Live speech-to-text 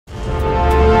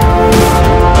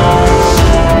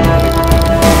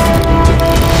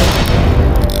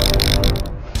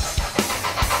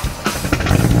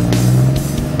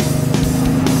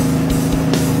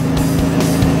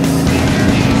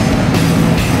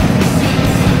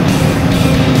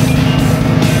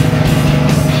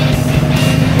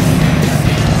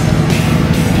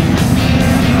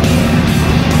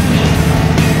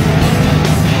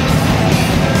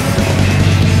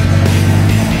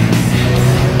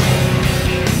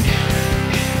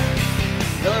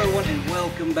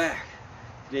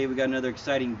today we got another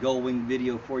exciting Goldwing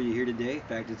video for you here today. In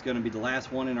fact, it's going to be the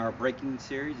last one in our braking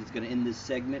series. It's going to end this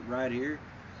segment right here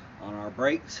on our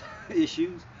brakes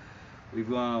issues.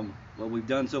 What we've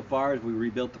done so far is we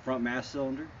rebuilt the front mass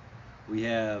cylinder. We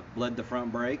have bled the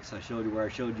front brakes. I showed you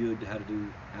how to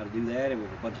do that, and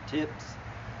with a bunch of tips.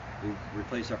 We've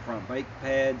replaced our front brake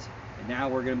pads, and now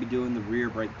we're going to be doing the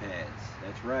rear brake pads.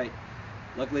 That's right.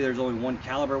 Luckily, there's only one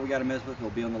caliper we got to mess with. It'll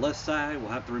be on the left side.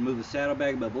 We'll have to remove the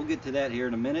saddlebag, but we'll get to that here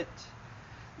in a minute.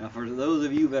 Now, for those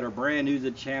of you that are brand new to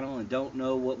the channel and don't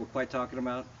know what we're quite talking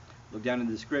about, look down in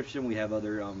the description. We have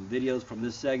other videos from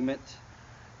this segment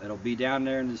that'll be down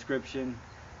there in the description.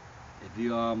 If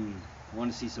you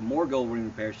want to see some more Goldwing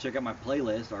repairs, check out my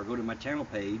playlist or go to my channel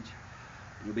page.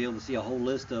 You'll be able to see a whole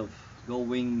list of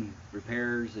Goldwing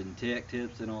repairs and tech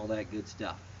tips and all that good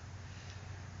stuff.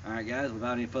 Alright guys,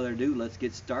 without any further ado, let's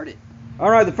get started.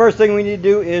 Alright, the first thing we need to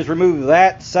do is remove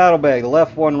that saddlebag, the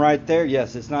left one right there.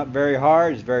 Yes, it's not very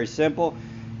hard, it's very simple.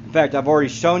 In fact, I've already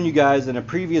shown you guys in a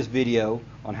previous video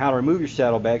on how to remove your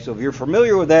saddlebag, so if you're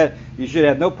familiar with that, you should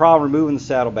have no problem removing the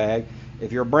saddlebag.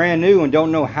 If you're brand new and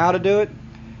don't know how to do it,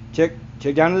 check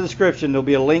down in the description. There'll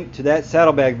be a link to that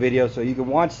saddlebag video so you can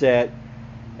watch that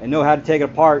and know how to take it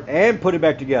apart and put it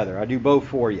back together. I do both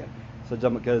for you,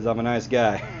 because I'm a nice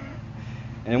guy.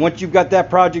 And once you've got that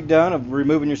project done of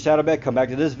removing your saddlebag, come back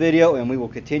to this video and we will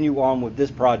continue on with this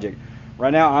project.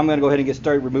 Right now I'm going to go ahead and get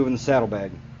started removing the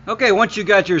saddlebag. Okay, once you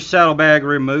got your saddlebag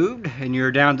removed and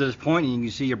you're down to this point and you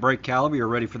can see your brake caliper, you're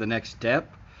ready for the next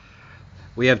step.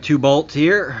 We have two bolts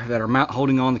here that are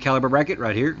holding on the caliper bracket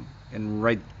right here and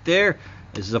right there.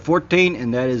 This is a 14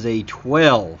 and that is a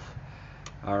 12.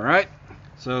 Alright,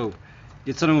 so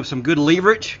get something with some good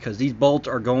leverage, because these bolts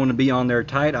are going to be on there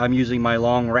tight. I'm using my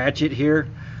long ratchet here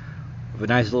with a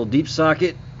nice little deep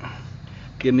socket.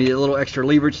 Give me a little extra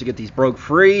leverage to get these broke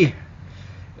free.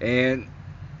 And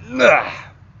alright,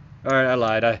 I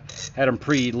lied. I had them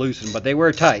pre-loosened, but they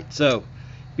were tight, so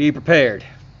be prepared.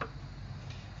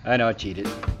 I know I cheated.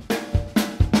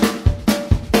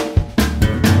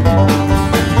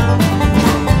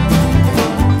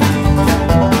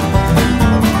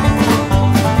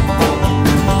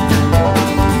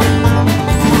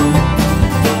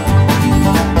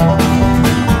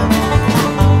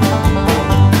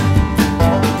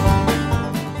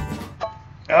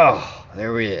 Oh,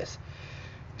 there it is.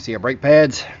 See our brake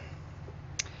pads,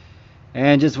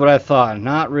 and just what I thought,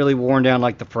 not really worn down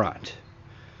like the front,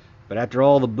 but after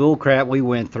all the bull crap we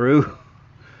went through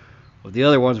with the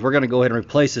other ones, we're going to go ahead and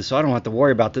replace this so I don't have to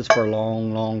worry about this for a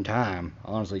long time.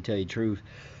 Honestly, tell you the truth.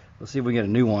 Let's see if we can get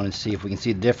a new one and see if we can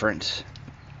see the difference.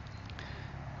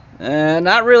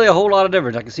 Not really a whole lot of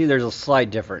difference. I can see there's a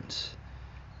slight difference,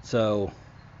 so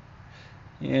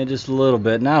yeah, just a little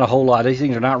bit, not a whole lot. These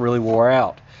things are not really wore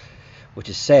out, which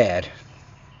is sad.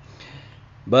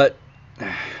 But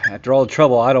after all the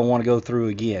trouble, I don't want to go through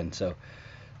again. So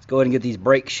let's go ahead and get these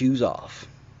brake shoes off.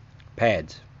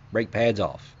 Brake pads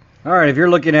off. Alright, if you're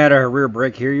looking at our rear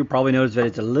brake here, you'll probably notice that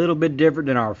it's a little bit different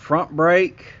than our front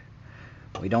brake.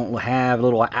 We don't have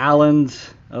little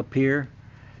Allens up here.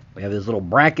 We have this little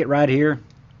bracket right here.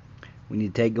 We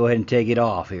need to go ahead and take it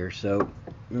off here. So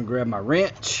I'm going to grab my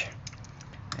wrench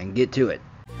and get to it.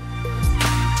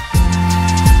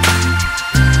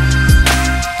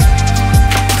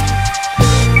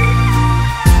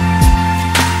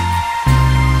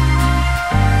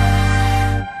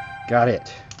 Got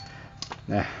it.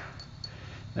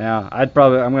 Now I'm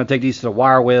going to take these to the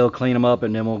wire wheel, clean them up,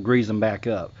 and then we'll grease them back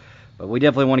up. But we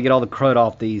definitely want to get all the crud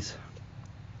off these.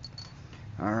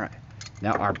 Alright,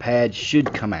 now our pads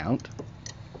should come out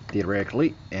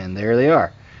theoretically, and there they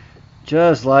are.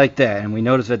 Just like that. And we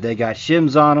notice that they got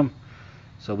shims on them,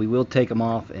 so we will take them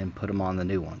off and put them on the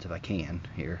new ones if I can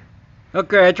here.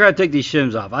 Okay, I tried to take these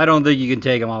shims off. I don't think you can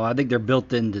take them off. I think they're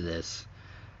built into this.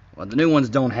 Well, the new ones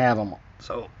don't have them,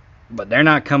 so, but they're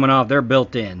not coming off. They're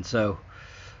built in, so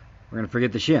we're gonna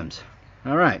forget the shims.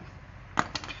 Alright,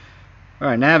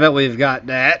 now that we've got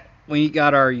that, you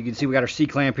can see we got our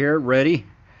C-clamp here ready to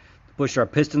push our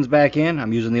pistons back in.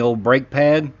 I'm using the old brake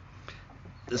pad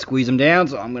to squeeze them down,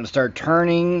 so I'm going to start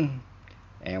turning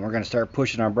and we're going to start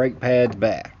pushing our brake pads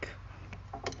back.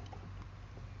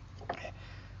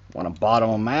 Want to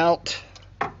bottom them out.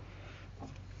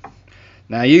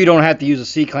 Now you don't have to use a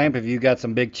C-clamp if you've got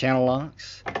some big channel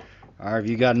locks, or if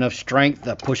you got enough strength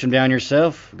to push them down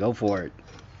yourself, go for it.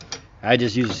 I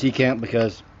just use a C-clamp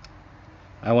because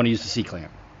I want to use the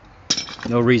C-clamp.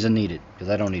 No reason needed, because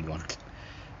I don't need one.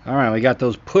 Alright, we got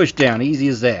those pushed down, easy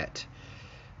as that.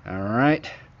 Alright,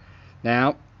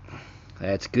 now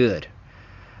that's good.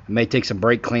 I may take some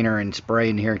brake cleaner and spray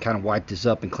in here and kind of wipe this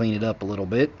up and clean it up a little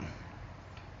bit.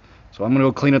 So I'm going to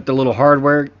go clean up the little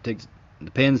hardware, take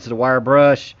the pins to the wire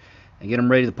brush, and get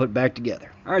them ready to put back together.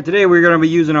 Alright, today we're going to be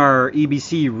using our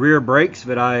EBC rear brakes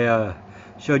that I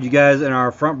showed you guys in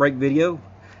our front brake video.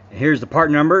 And here's the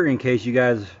part number in case you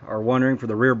guys are wondering for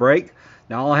the rear brake.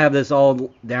 Now I'll have this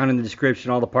all down in the description,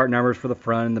 all the part numbers for the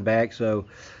front and the back, so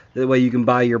that way you can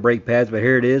buy your brake pads. But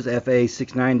here it is,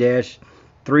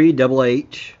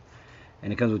 FA69-3HH,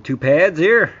 and it comes with 2 pads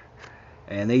here,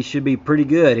 and they should be pretty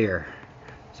good here.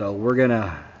 So we're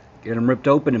gonna get them ripped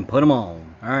open and put them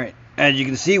on. Alright, as you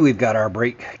can see, we've got our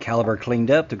brake caliper cleaned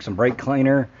up. Took some brake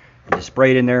cleaner and just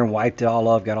sprayed in there and wiped it all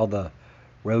off. Got all the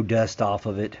road dust off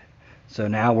of it. So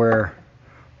now we're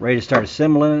ready to start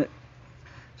assembling it.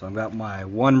 So I've got my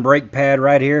 1 brake pad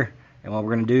right here, and what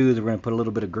we're gonna do is we're gonna put a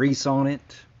little bit of grease on it,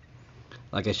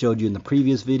 like I showed you in the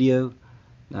previous video.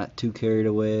 Not too carried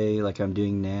away like I'm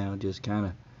doing now, just kind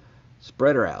of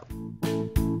spread her out.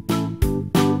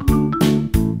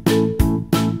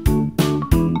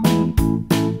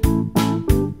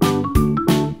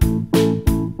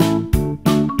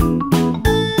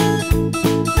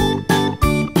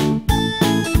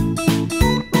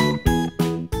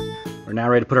 We're now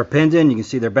ready to put our pins in. You can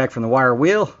see they're back from the wire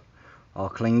wheel, all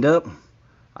cleaned up.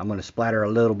 I'm going to splatter a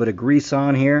little bit of grease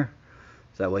on here,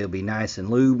 so that way it'll be nice and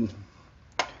lubed.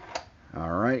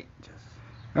 Alright,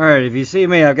 if you see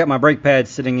me, I've got my brake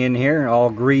pads sitting in here, all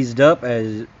greased up,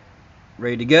 as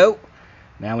ready to go.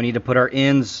 Now we need to put our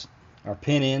ends, our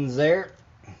pin ends there.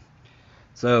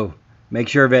 So make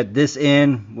sure that this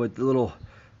end with the little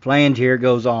flange here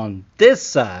goes on this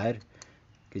side,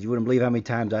 because you wouldn't believe how many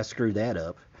times I screwed that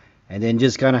up. And then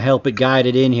just kind of help it guide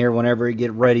it in here whenever you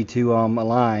get ready to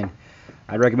align.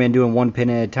 I'd recommend doing 1 pin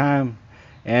at a time,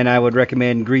 and I would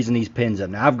recommend greasing these pins up.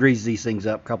 Now I've greased these things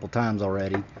up a couple times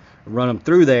already, run them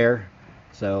through there,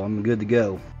 so I'm good to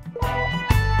go.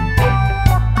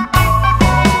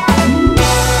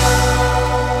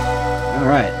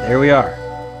 Alright, there we are,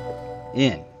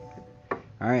 in.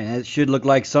 Alright, that should look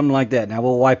like something like that. Now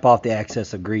we'll wipe off the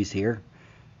excess of grease here,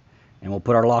 and we'll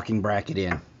put our locking bracket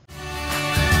in.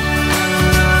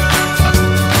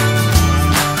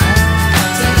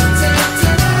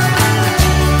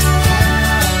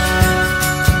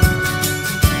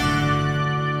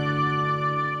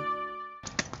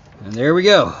 And there we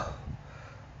go.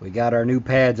 We got our new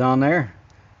pads on there.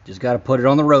 Just got to put it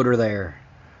on the rotor there.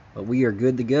 But we are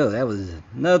good to go. That was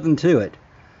nothing to it.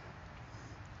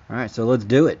 Alright, so let's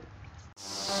do it.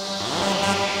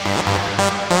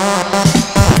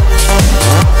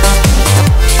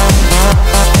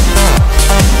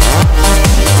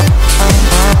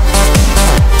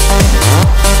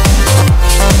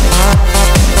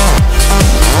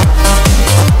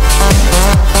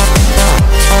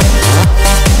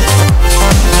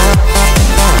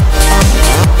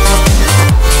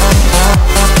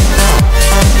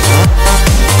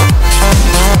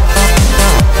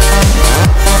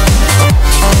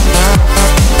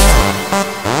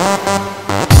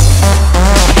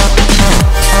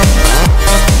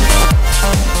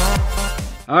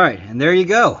 Alright, and there you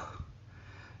go.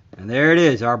 And there it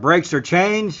is. Our brakes are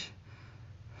changed.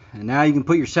 And now you can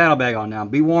put your saddlebag on. Now,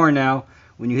 be warned now,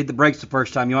 when you hit the brakes the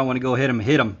first time, you might want to go hit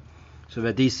them so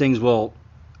that these things will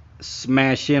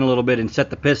smash in a little bit and set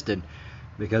the piston.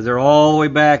 Because they're all the way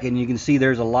back, and you can see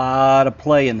there's a lot of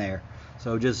play in there.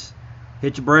 So just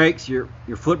hit your brakes, your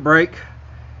foot brake,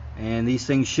 and these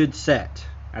things should set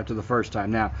after the first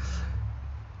time. Now,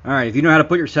 alright, if you know how to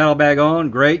put your saddlebag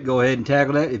on, great, go ahead and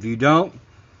tackle that. If you don't,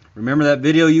 remember that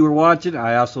video you were watching?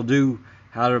 I also do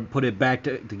how to put it back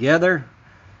together.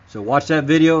 So watch that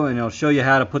video and it'll show you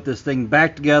how to put this thing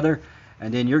back together,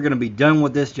 and then you're going to be done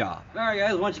with this job. Alright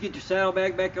guys, once you get your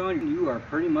saddlebag back on, you are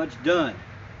pretty much done.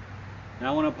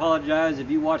 Now I want to apologize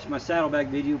if you watched my saddlebag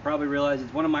video, you probably realize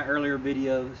it's one of my earlier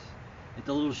videos. It's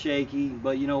a little shaky,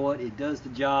 but you know what? It does the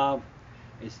job.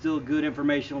 It's still a good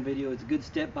informational video. It's a good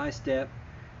step by step.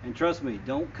 And trust me,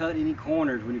 don't cut any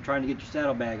corners when you're trying to get your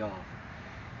saddlebag off.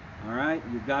 Alright,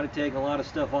 you've got to take a lot of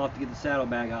stuff off to get the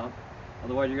saddlebag out.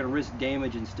 Otherwise you're going to risk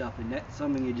damage and stuff, and that's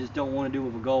something you just don't want to do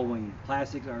with a Goldwing.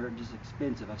 Plastics are just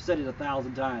expensive. I've said it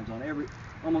 1,000 times on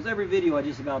almost every video I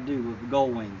just about do with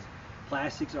Goldwings.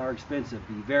 Plastics are expensive.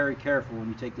 Be very careful when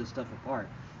you take this stuff apart.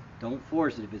 Don't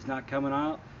force it. If it's not coming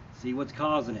out, see what's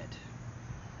causing it.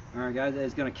 Alright guys, that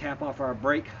is going to cap off our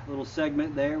brake little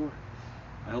segment there.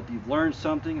 I hope you've learned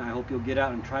something. I hope you'll get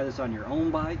out and try this on your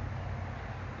own bike.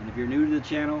 And if you're new to the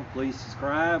channel, please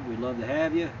subscribe. We'd love to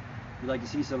have you. If you'd like to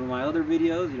see some of my other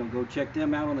videos, go check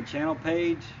them out on the channel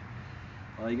page.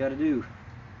 All you got to do.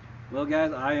 Well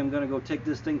guys, I am going to go take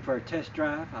this thing for a test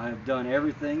drive. I have done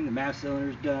everything. The mass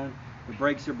cylinder's done. The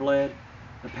brakes are bled.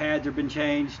 The pads have been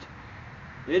changed.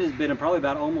 It has been probably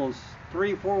about almost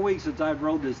 3-4 weeks since I've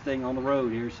rode this thing on the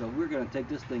road here, so we're going to take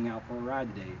this thing out for a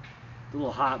ride today. It's a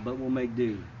little hot, but we'll make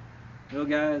do. Well,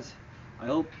 guys, I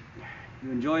hope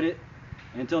you enjoyed it.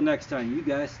 Until next time, you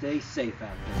guys stay safe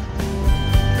out there.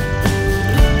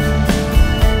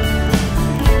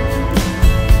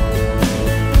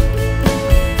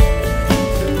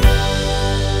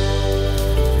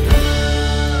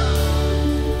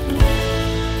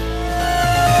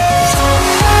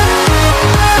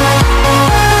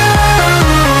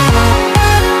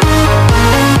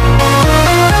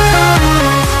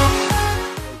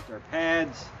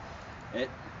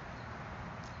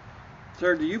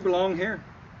 Sir, do you belong here?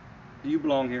 Do you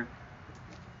belong here?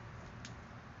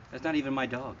 That's not even my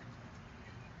dog.